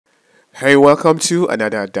Hey, welcome to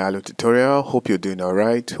another Adalo tutorial. Hope you're doing all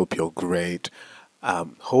right. Hope you're great.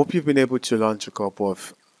 Hope you've been able to launch a couple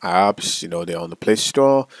of apps. They're on the Play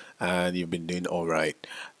Store, and you've been doing all right.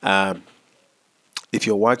 Um, if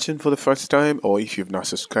you're watching for the first time, or if you've not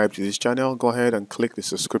subscribed to this channel, go ahead and click the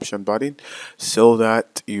subscription button so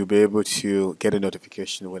that you'll be able to get a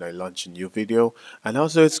notification when I launch a new video. And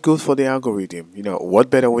also, it's good for the algorithm.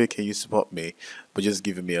 What better way can you support me but just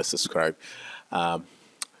giving me a subscribe? Um,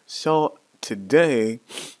 so today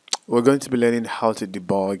we're going to be learning how to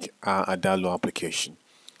debug Adalo application.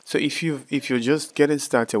 So if you're just getting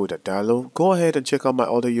started with Adalo, go ahead and check out my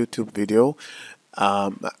other YouTube video.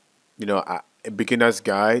 Um, a beginner's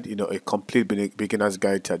guide, a complete beginner's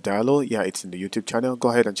guide to Adalo. Yeah, it's in the YouTube channel. Go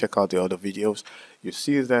ahead and check out the other videos. You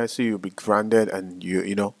see it there, so you'll be grounded, and you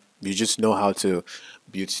just know how to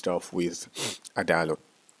build stuff with Adalo.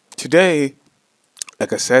 Today,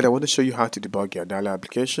 like I said, I want to show you how to debug your Adalo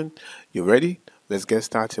application. You ready? Let's get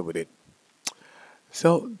started with it.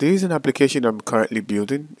 So this is an application I'm currently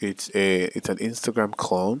building. It's an Instagram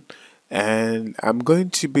clone, and I'm going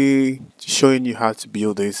to be showing you how to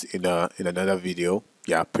build this in another video.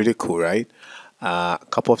 Yeah, pretty cool, right? A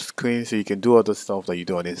couple of screens so you can do other stuff that you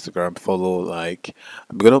do on Instagram. Follow, like,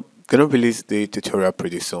 I'm gonna release the tutorial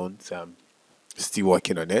pretty soon. So I'm still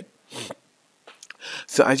working on it.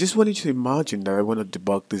 So I just want you to imagine that I want to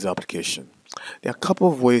debug this application. There are a couple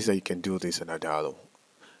of ways that you can do this in Adalo.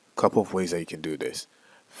 A couple of ways that you can do this.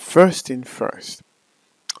 First thing first,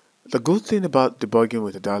 the good thing about debugging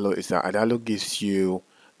with Adalo is that Adalo gives you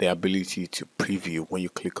the ability to preview when you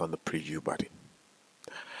click on the preview button.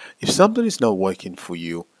 If something is not working for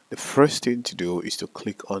you, the first thing to do is to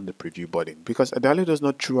click on the preview button, because Adalo does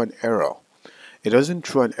not throw an error. It doesn't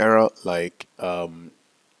throw an error like some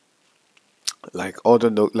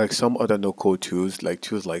other no code tools, like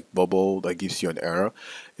tools like Bubble that gives you an error.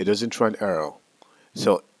 It doesn't throw an error.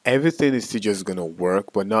 So everything is still just gonna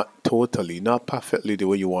work, but not totally, not perfectly the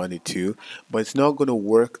way you want it to, but it's not gonna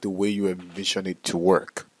work the way you envision it to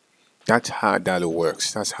work. That's how Adalo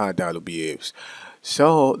works. That's how Adalo behaves.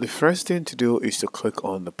 So the first thing to do is to click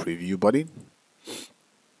on the preview button.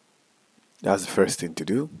 That's the first thing to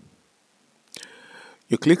do.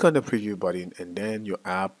 You click on the preview button, and then your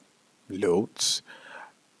app loads.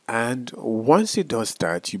 And once it does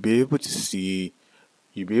that, you'll be able to see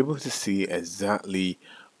exactly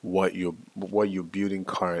what you're building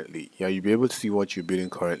currently. Yeah, you'll be able to see what you're building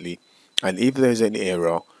currently, and if there's any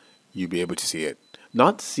error, you'll be able to see it.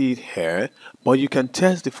 Not see it here, but you can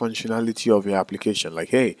test the functionality of your application. Like,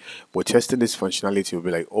 hey, we're testing this functionality. We'll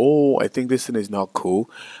be like, oh, I think this thing is not cool.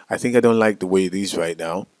 I think I don't like the way it is right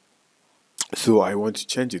now, so I want to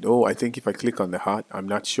change it. Oh, I think if I click on the heart, I'm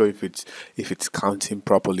not sure if it's counting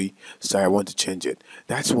properly, so I want to change it.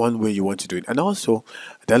 That's one way you want to do it. And also,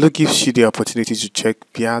 that gives you the opportunity to check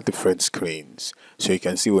via different screens. So you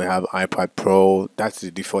can see we have iPad Pro. That's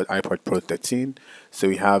the default iPad Pro 13. So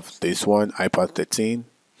we have this one, iPad 13,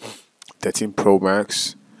 13 Pro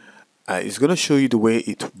Max. It's going to show you the way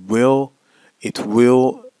it will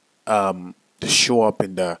show up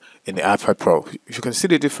in the iPad Pro. If you can see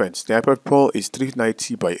the difference, the iPad Pro is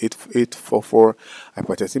 390 by 844.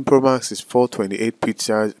 iPad 13 Pro Max is 428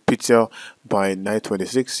 pixel by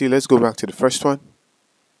 926. See, let's go back to the first one.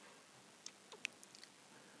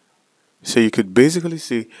 So you could basically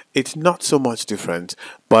see it's not so much different,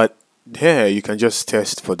 but here you can just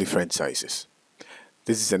test for different sizes.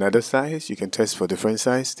 This is another size. You can test for different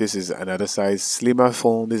size. This is another size, slimmer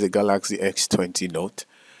phone. This is a Galaxy S20 Note,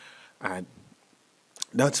 and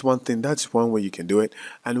that's one thing. That's one way you can do it.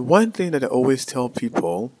 And one thing that I always tell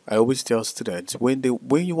people, I always tell students, when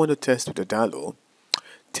you want to test with Adalo,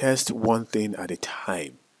 test one thing at a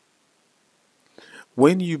time.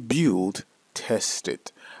 When you build, test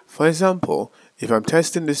it. For example, if I'm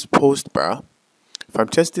testing this post bar, if I'm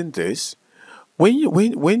testing this,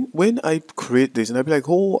 when I create this and I be like,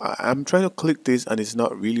 oh, I'm trying to click this and it's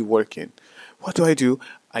not really working, what do?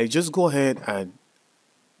 I just go ahead and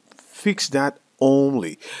fix that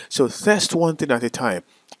only. So test one thing at a time,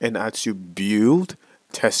 and as you build,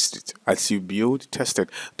 test it. As you build, test it.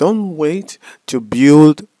 Don't wait to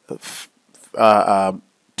build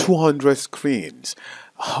 200 screens,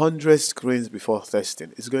 100 screens before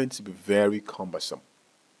testing. It's going to be very cumbersome.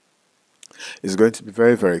 It's going to be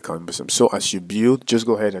very, very cumbersome. So as you build, just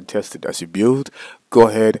go ahead and test it. As you build, go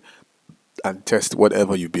ahead and test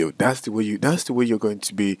whatever you build. That's the way you're going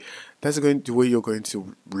to be. The way you're going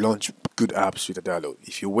to launch good apps with Adalo.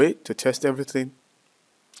 If you wait to test everything,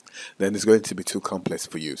 then it's going to be too complex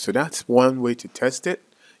for you. So that's one way to test it.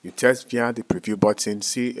 You test via the preview button.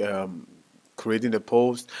 See, creating a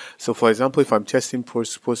post. So for example, if I'm testing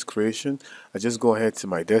post creation, I just go ahead to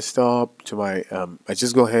my desktop, to my I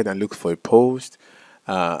just go ahead and look for a post,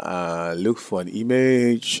 look for an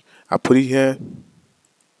image, I put it here.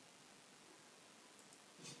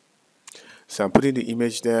 So I'm putting the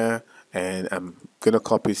image there, and I'm gonna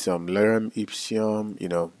copy some lorem ipsum,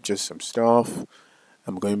 just some stuff.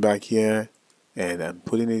 I'm going back here and I'm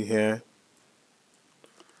putting it here.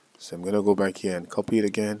 So I'm gonna go back here and copy it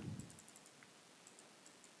again.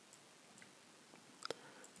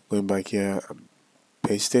 Going back here,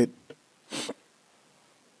 paste it.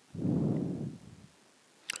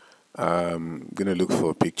 I'm gonna look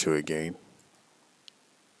for a picture again.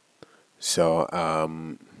 So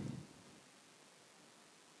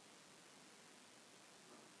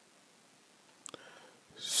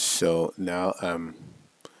now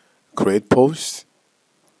create post.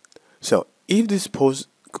 So if this post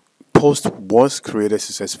was created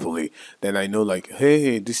successfully, then I know, like,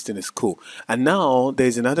 hey, this thing is cool. And now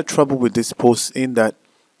there's another trouble with this post, in that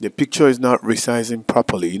the picture is not resizing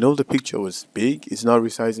properly. The picture was big, it's not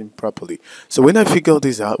resizing properly. So when I figure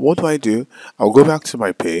this out, what do? I'll go back to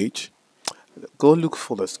my page, go look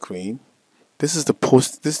for the screen. This is the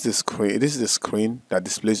post, this is the screen that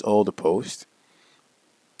displays all the posts.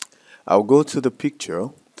 I'll go to the picture,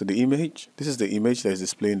 to the image. This is the image that is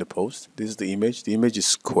displaying the post. This is the image. The image is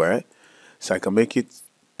square, so I can make it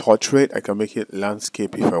portrait. I can make it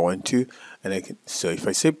landscape if I want to, and I can. So if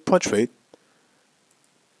I say portrait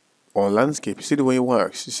or landscape, you see the way it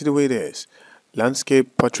works. You see the way it is,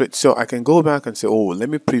 landscape, portrait. So I can go back and say, oh, let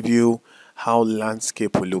me preview how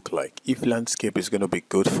landscape will look like, if landscape is going to be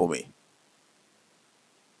good for me.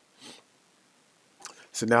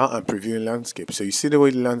 So now I'm previewing landscape. So you see the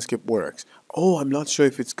way the landscape works. Oh, I'm not sure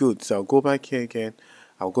if it's good. So I'll go back here again.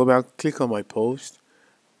 I'll go back, click on my post.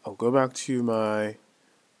 I'll go back to my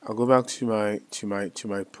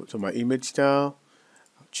image style.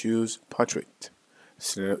 I'll choose portrait.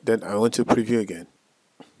 So then I want to preview again.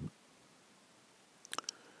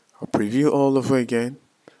 I'll preview all over again.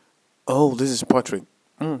 Oh, this is portrait.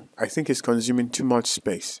 I think it's consuming too much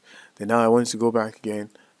space. Then now I want to go back again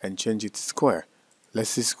and change it to square.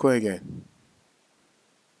 Let's see square again.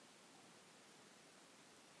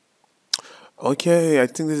 Okay, I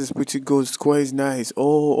think this is pretty good. Square is nice.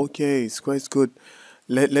 Oh, okay, square is good.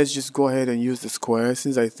 Let's just go ahead and use the square,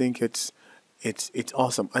 since I think it's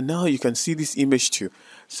awesome. And now you can see this image too.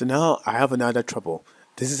 So now I have another trouble.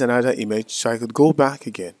 This is another image, so I could go back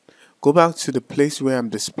again. Go back to the place where I'm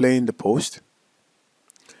displaying the post.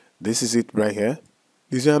 This is it right here.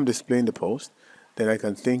 This is where I'm displaying the post. Then I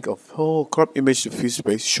can think of, oh, crop image to fill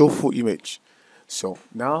space, show full image. So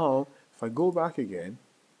now if I go back again,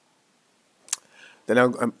 then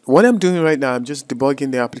what I'm doing right now, I'm just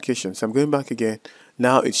debugging the application. So I'm going back again.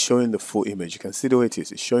 Now it's showing the full image. You can see the way it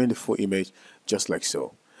is. It's showing the full image just like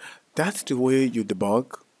so. That's the way you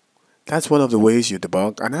debug. That's one of the ways you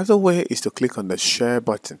debug. Another way is to click on the share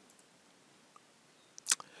button.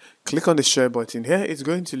 Click on the share button. Here it's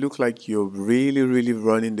going to look like you're really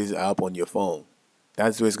running this app on your phone.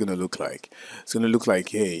 That's what it's going to look like. It's going to look like,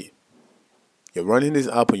 hey, you're running this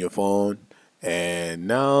app on your phone, and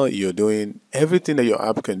now you're doing everything that your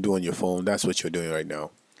app can do on your phone. That's what you're doing right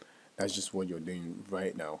now. That's just what you're doing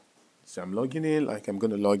right now. So I'm logging in like I'm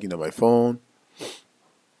going to log in on my phone.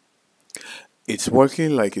 It's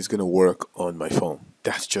working like it's going to work on my phone.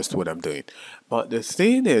 That's just what I'm doing. But the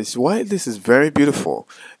thing is, why this is very beautiful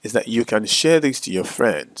is that you can share this to your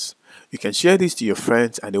friends. You can share this to your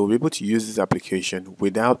friends, and they will be able to use this application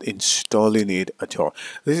without installing it at all.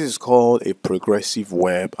 This is called a progressive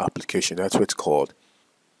web application. That's what it's called.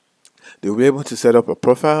 They'll be able to set up a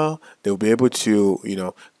profile. They'll be able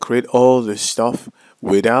to, create all this stuff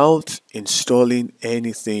without installing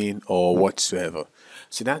anything or whatsoever.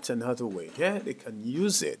 So that's another way. Yeah, they can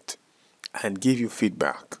use it and give you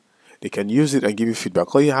feedback. They can use it and give you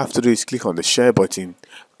feedback. All you have to do is click on the share button,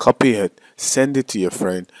 copy it, send it to your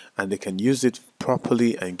friend, and they can use it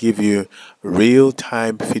properly and give you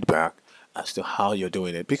real-time feedback as to how you're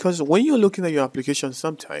doing it. Because when you're looking at your application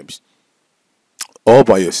sometimes, all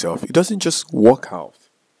by yourself, it doesn't just work out.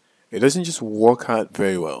 It doesn't just work out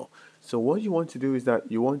very well. So what you want to do is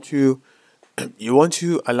that you want to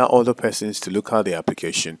allow other persons to look at the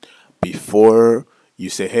application before you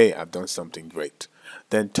say, hey, I've done something great.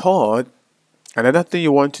 Then third, another thing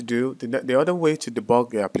you want to do, the other way to debug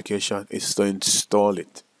the application is to install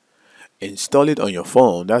it. Install it on your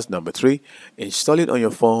phone. That's number 3. Install it on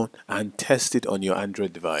your phone and test it on your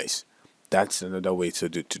Android device. That's another way to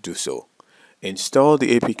do so. Install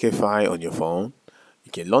the APK file on your phone.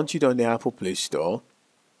 You can launch it on the Apple Play Store.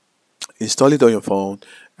 Install it on your phone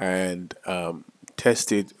and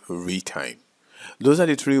test it retime. Those are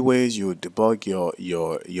the three ways you debug your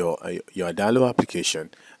Adalo application,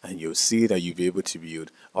 and you'll see that you'll be able to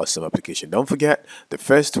build awesome application. Don't forget, the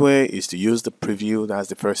first way is to use the preview. That's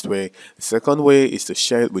the first way. The second way is to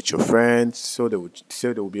share it with your friends so they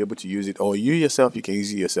will be able to use it, or you yourself, you can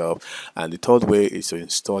use it yourself. And the third way is to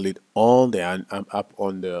install it on the app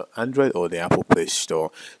on the Android or the Apple Play Store,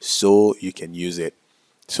 so you can use it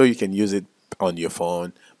on your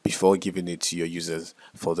phone before giving it to your users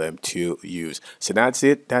for them to use. So that's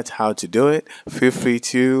it. That's how to do it.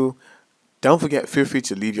 Don't forget, feel free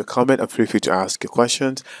to leave your comment and feel free to ask your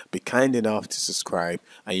questions. Be kind enough to subscribe.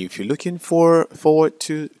 And if you're looking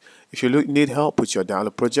need help with your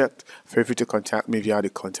Adalo project, feel free to contact me via the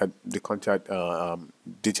contact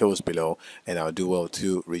details below, and I'll do well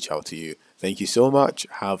to reach out to you. Thank you so much.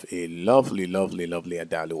 Have a lovely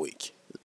Adalo week.